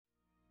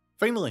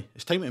Finally,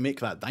 it's time to make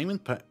that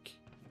diamond pick.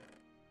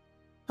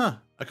 Huh,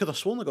 I could have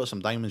sworn I got some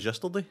diamonds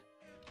yesterday.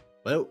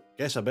 Well,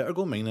 guess I better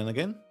go mining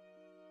again.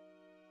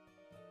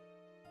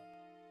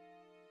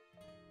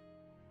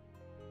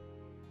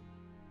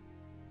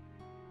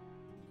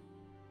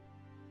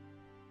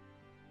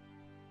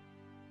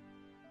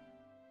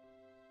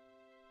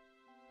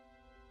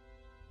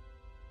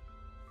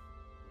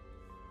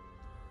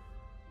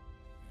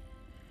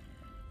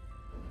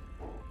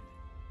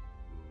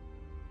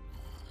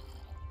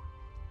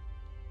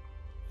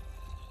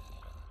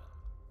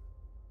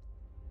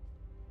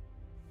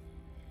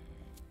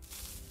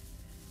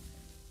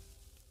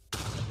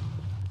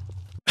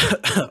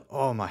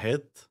 Oh, my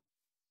head.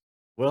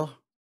 Well,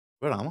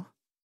 where am I?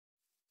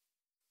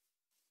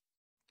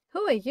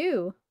 Who are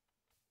you?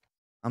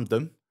 I'm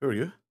Dim. Who are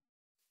you?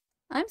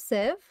 I'm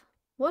Sev.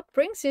 What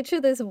brings you to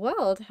this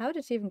world? How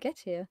did you even get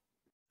here?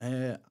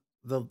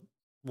 The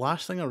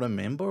last thing I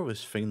remember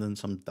was finding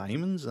some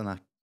diamonds in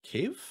a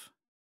cave.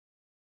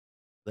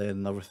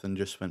 Then everything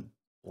just went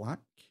black.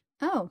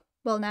 Oh,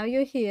 well, now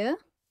you're here.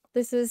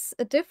 This is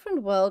a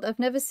different world. I've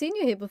never seen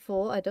you here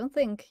before. I don't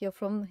think you're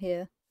from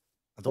here.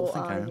 I don't Or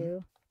think I are am.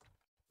 you?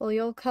 Well,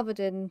 you're covered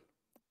in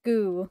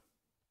goo,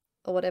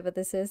 or whatever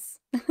this is.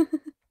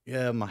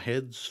 Yeah, my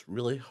head's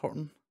really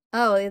hurting.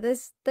 Oh,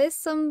 there's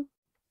some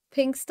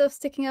pink stuff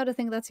sticking out. I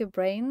think that's your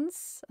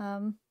brains.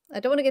 I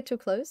don't want to get too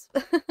close.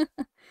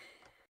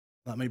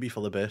 That may be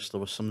for the best.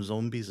 There were some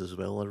zombies as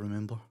well, I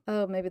remember.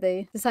 Oh, maybe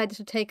they decided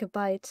to take a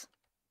bite.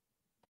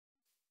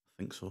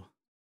 I think so.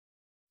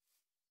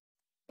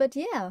 But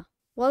yeah,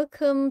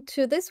 welcome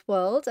to this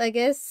world. I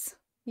guess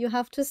you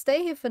have to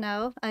stay here for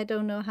now. I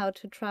don't know how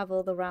to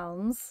travel the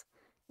realms.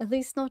 At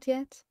least not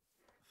yet.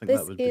 I think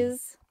that would be...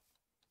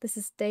 This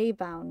is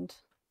Daybound.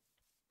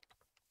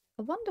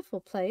 A wonderful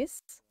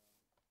place.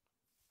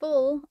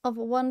 Full of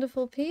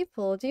wonderful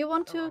people. Do you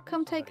want to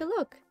come take a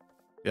look?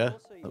 Yeah,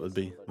 that would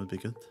be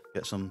good.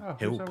 Get some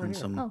help and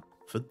some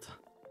food.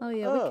 Oh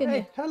yeah, we can.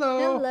 Hey,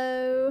 hello.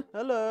 Hello.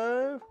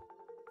 Hello.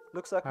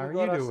 Looks like How we've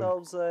are you got doing?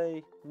 ourselves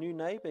a new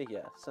neighbour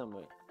here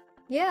somewhere.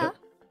 Yeah. Yep.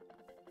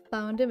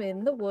 Found him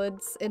in the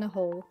woods in a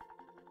hole.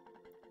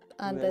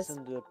 And Who there's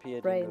hasn't appeared in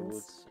the brains.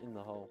 woods in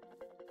the hole?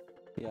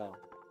 Yeah.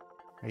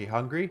 Are you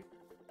hungry?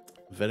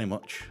 Very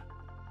much.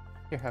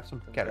 Here, have some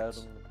Think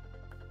carrots. about 'em.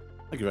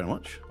 Thank you very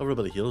much.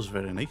 Everybody here is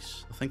very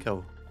nice. I think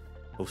I'll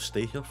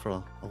stay here for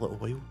a little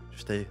while,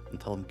 just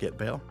until I get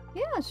better.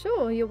 Yeah,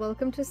 sure. You're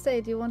welcome to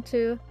stay. Do you want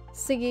to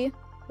see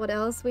what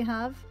else we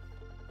have?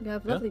 We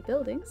have Yeah. lovely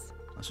buildings.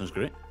 That sounds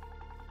great.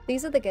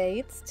 These are the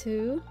gates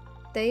to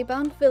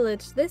Daybound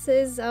Village. This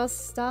is our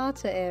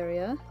starter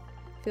area.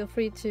 Feel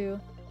free to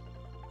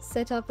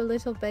set up a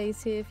little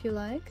base here if you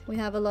like. We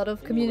have a lot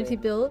of community Anywhere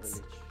in the builds.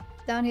 village.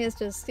 Down here is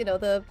just, you know,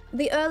 the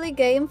early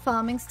game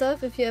farming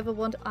stuff. If you ever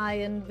want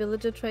iron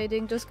villager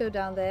trading, just go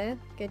down there.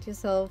 Get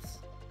yourself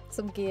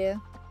some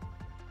gear.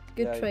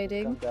 Good Yeah, you can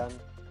trading. come down.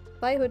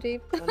 Bye, Hoodie.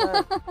 Oh,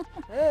 no.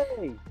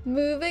 Hey!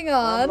 Moving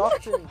I'm on.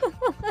 locked in.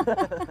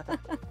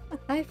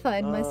 I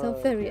find myself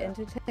Oh, very dear.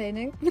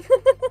 entertaining.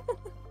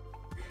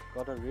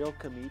 Got a real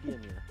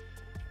comedian here.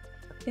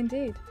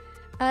 Indeed.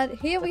 And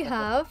here we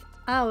have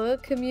our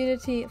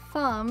community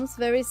farms.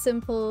 Very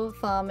simple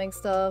farming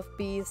stuff.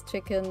 Bees,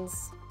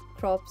 chickens,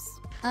 crops.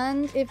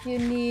 And if you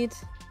need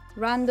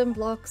random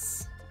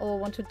blocks or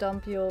want to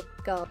dump your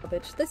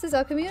garbage, this is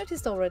our community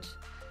storage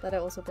that I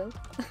also built.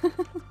 Do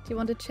you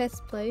want a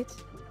chest plate?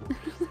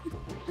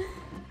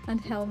 And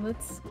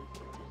helmets.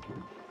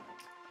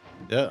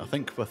 Yeah, I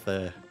think with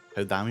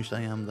how damaged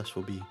I am, this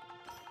will be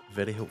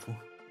very helpful.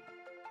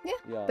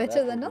 Yeah,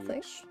 Better that than will be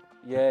nothing.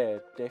 Yeah,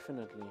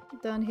 definitely.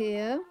 Down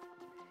here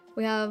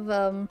we have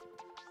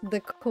the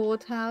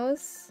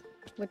courthouse,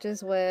 which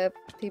is where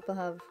people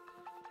have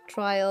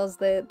trials.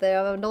 They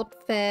are not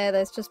fair.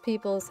 There's just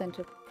people sent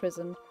to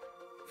prison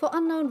for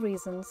unknown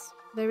reasons.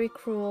 Very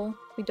cruel.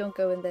 We don't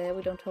go in there.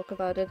 We don't talk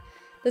about it.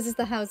 This is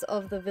the house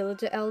of the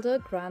villager elder,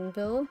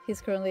 Granville.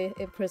 He's currently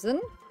in prison.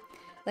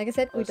 Like I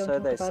said, we don't So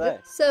talk they about say.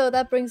 it. So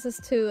that brings us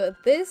to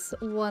this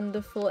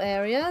wonderful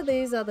area.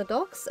 These are the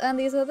docks and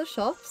these are the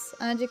shops.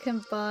 And you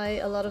can buy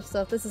a lot of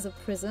stuff. This is a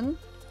prison.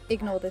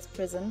 Ignore this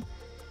prison.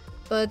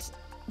 But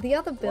the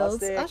other Why's builds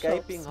there a are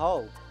gaping shops.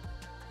 hole?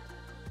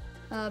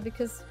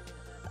 Because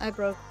I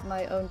broke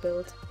my own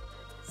build.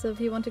 So if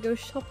you want to go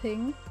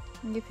shopping,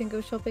 you can go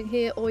shopping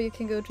here, or you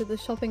can go to the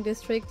shopping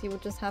district. You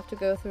would just have to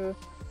go through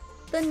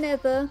the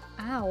nether.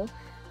 Ow.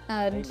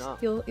 And Hey,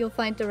 you'll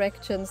find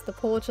directions. The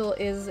portal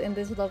is in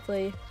this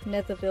lovely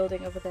nether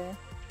building over there.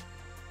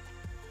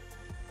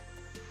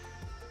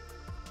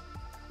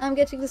 I'm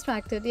getting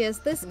distracted. Yes,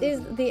 this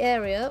is the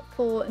area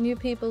for new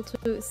people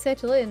to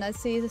settle in. I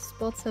see the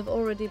spots have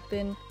already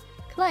been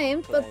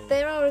claimed, but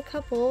there are a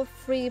couple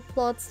free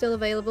plots still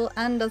available,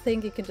 and I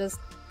think you can just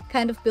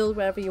kind of build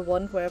wherever you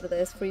want, wherever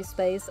there's free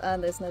space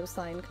and there's no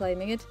sign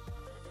claiming it.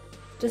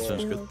 Just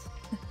Sounds good. build.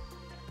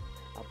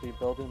 I'll be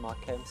building my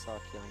campsite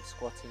here. I'm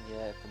squatting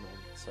here at the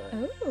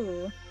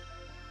moment, so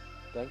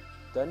Oh,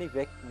 don't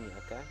evict me,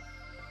 okay?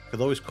 Could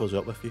always cozy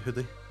up with you,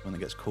 Hoodie, when it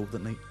gets cold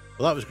at night.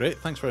 Well, that was great.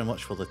 Thanks very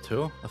much for the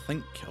tour. I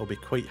think I'll be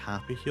quite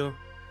happy here,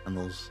 and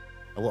there's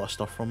a lot of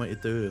stuff for me to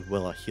do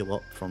while I heal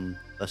up from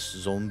this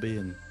zombie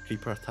and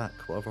creeper attack,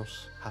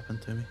 whatever's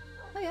happened to me.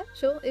 Oh yeah,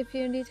 sure. If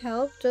you need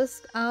help,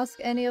 just ask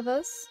any of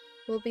us.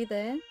 We'll be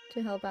there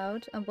to help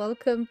out. And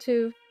welcome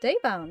to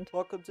Daybound.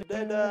 Welcome to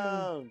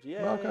Daybound!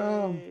 Yay!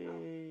 Welcome.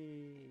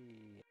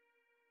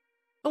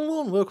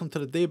 Hello and welcome to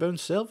the Daybound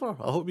server.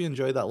 I hope you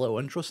enjoyed that little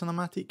intro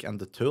cinematic and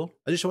the tour.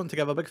 I just want to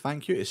give a big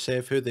thank you to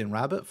Seth, Hoodie and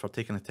Rabbit for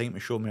taking the time to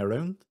show me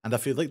around. And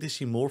if you'd like to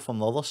see more from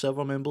the other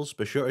server members,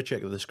 be sure to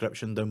check the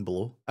description down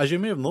below. As you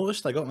may have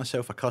noticed, I got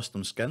myself a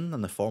custom skin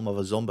in the form of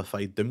a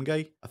zombified Doom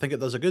guy. I think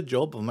it does a good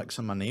job of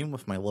mixing my name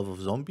with my love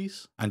of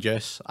zombies. And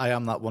yes, I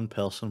am that one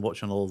person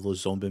watching all of those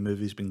zombie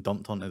movies being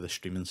dumped onto the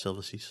streaming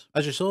services.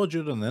 As you saw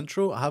during the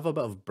intro, I have a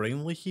bit of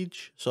brain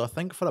leakage, so I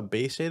think for a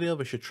base area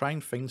we should try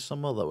and find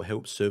somewhere that will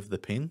help soothe the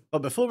pain.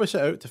 But before we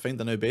set out to find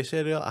a new base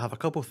area, I have a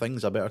couple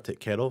things I better take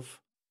care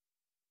of.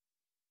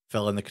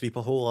 Fill in the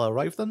creeper hole I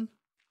arrived in.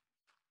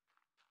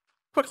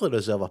 Quickly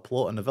reserve a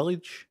plot in the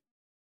village.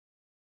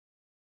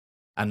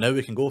 And now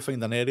we can go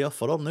find an area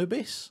for our new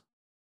base.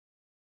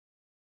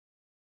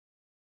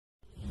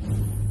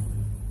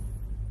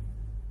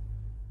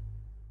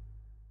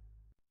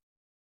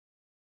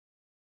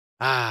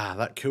 Ah,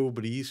 that cool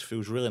breeze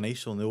feels really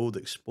nice on the old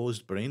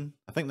exposed brain.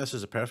 I think this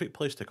is the perfect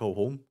place to call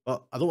home,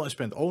 but I don't want to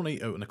spend all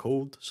night out in the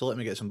cold, so let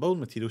me get some building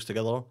materials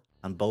together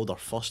and build our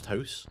first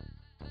house.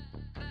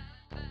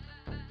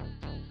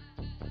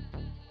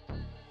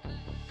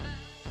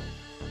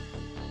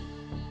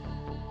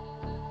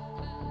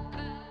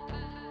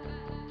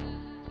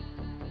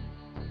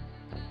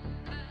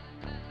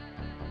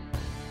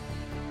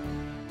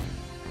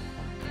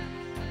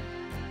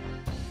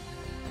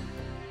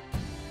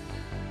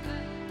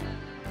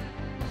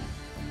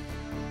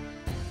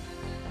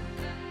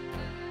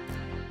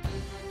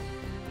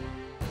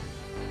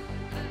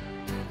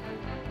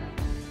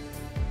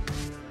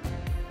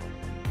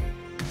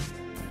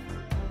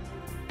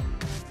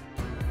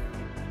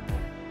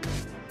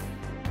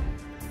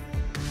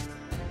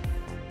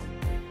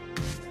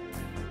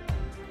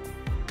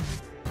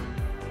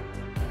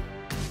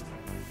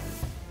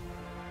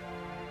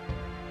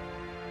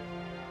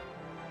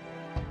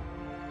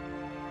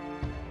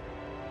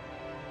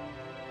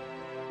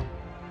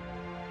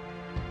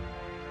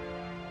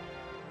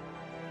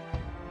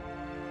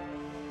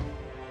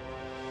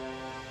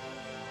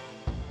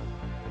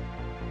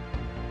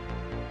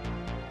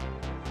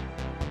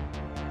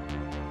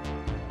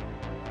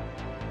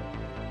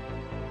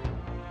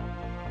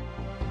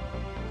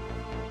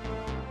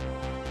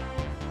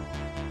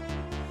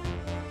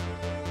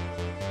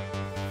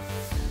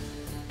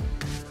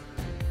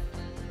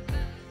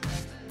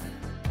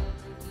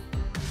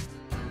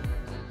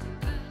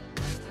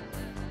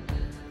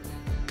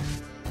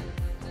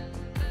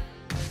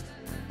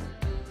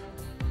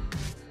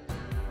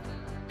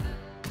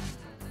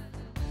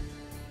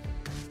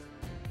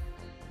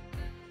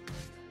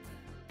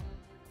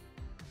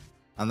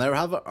 And there we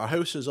have it, our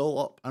house is all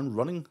up and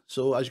running.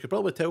 So as you could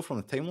probably tell from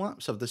the time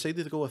lapse, I've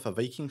decided to go with a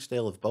Viking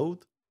style of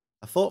build.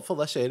 I thought for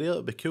this area it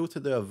would be cool to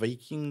do a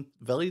Viking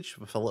village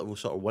with a little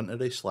sort of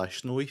wintry /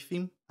 snowy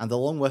theme. And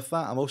along with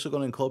that, I'm also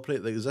going to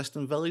incorporate the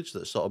existing village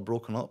that's sort of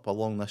broken up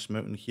along this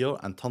mountain here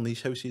and turn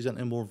these houses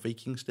into more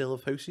Viking style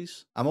of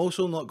houses. I'm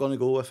also not going to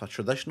go with a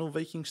traditional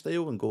Viking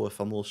style and go with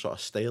a more sort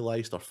of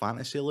stylised or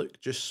fantasy look,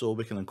 just so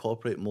we can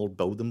incorporate more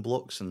building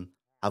blocks and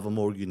have a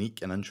more unique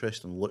and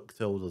interesting look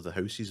to all of the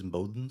houses and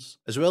buildings.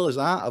 As well as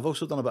that, I've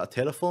also done a bit of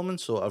terraforming,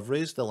 so I've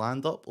raised the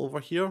land up over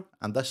here,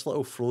 and this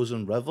little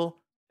frozen river,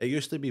 it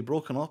used to be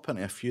broken up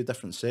into a few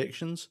different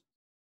sections,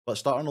 but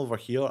starting over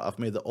here, I've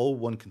made it all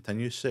one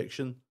continuous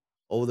section,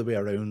 all the way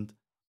around,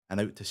 and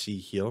out to sea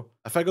here.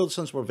 I figured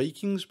since we're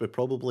Vikings, we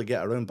probably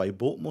get around by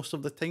boat most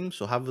of the time,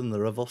 so having the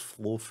river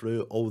flow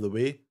through all the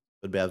way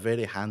would be a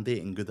very handy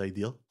and good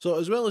idea. So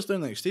as well as doing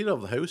the exterior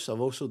of the house,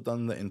 I've also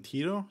done the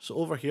interior. So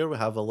over here we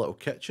have a little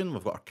kitchen,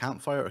 we've got our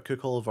campfire to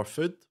cook all of our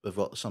food, we've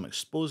got some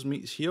exposed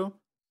meats here,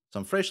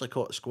 some freshly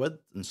caught squid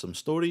and some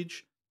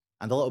storage,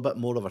 and a little bit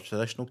more of a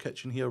traditional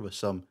kitchen here with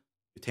some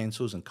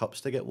utensils and cups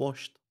to get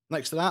washed.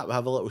 Next to that we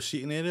have a little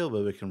seating area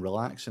where we can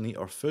relax and eat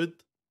our food,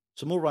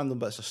 some more random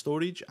bits of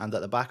storage, and at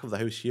the back of the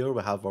house here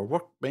we have our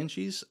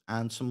workbenches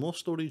and some more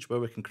storage where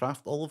we can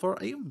craft all of our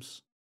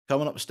items.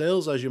 Coming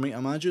upstairs, as you might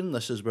imagine,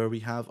 this is where we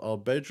have our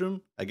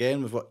bedroom.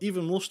 Again, we've got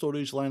even more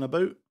storage lying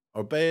about,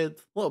 our bed,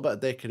 a little bit of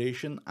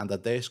decoration, and a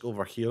desk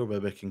over here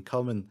where we can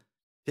come and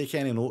take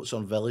any notes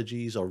on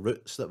villages or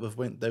routes that we've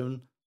went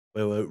down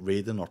while out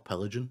raiding or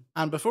pillaging.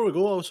 And before we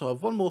go, I also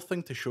have one more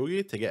thing to show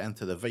you to get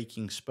into the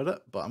Viking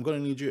spirit, but I'm going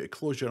to need you to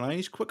close your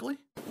eyes quickly.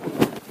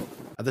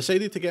 I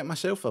decided to get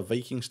myself a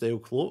Viking style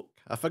cloak,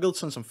 I figured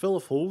since I'm full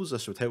of holes,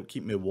 this would help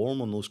keep me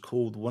warm on those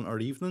cold winter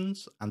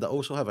evenings, and I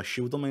also have a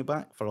shield on my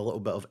back for a little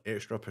bit of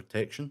extra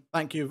protection.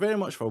 Thank you very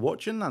much for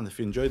watching, and if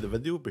you enjoyed the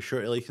video, be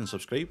sure to like and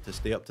subscribe to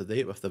stay up to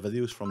date with the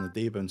videos from the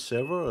Daybound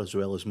server, as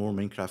well as more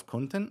Minecraft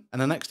content. In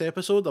the next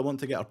episode, I want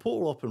to get our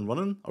portal up and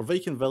running. Our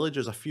Viking village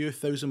is a few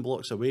thousand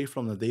blocks away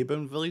from the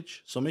Daybound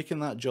village, so making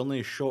that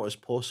journey as short as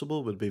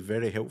possible would be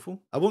very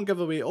helpful. I won't give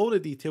away all the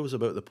details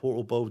about the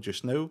portal build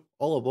just now.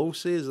 All I will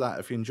say is that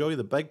if you enjoy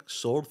the big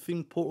sword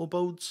themed portal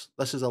builds,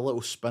 this is a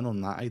little spin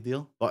on that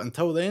idea. But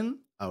until then,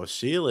 I will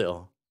see you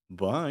later.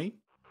 Bye.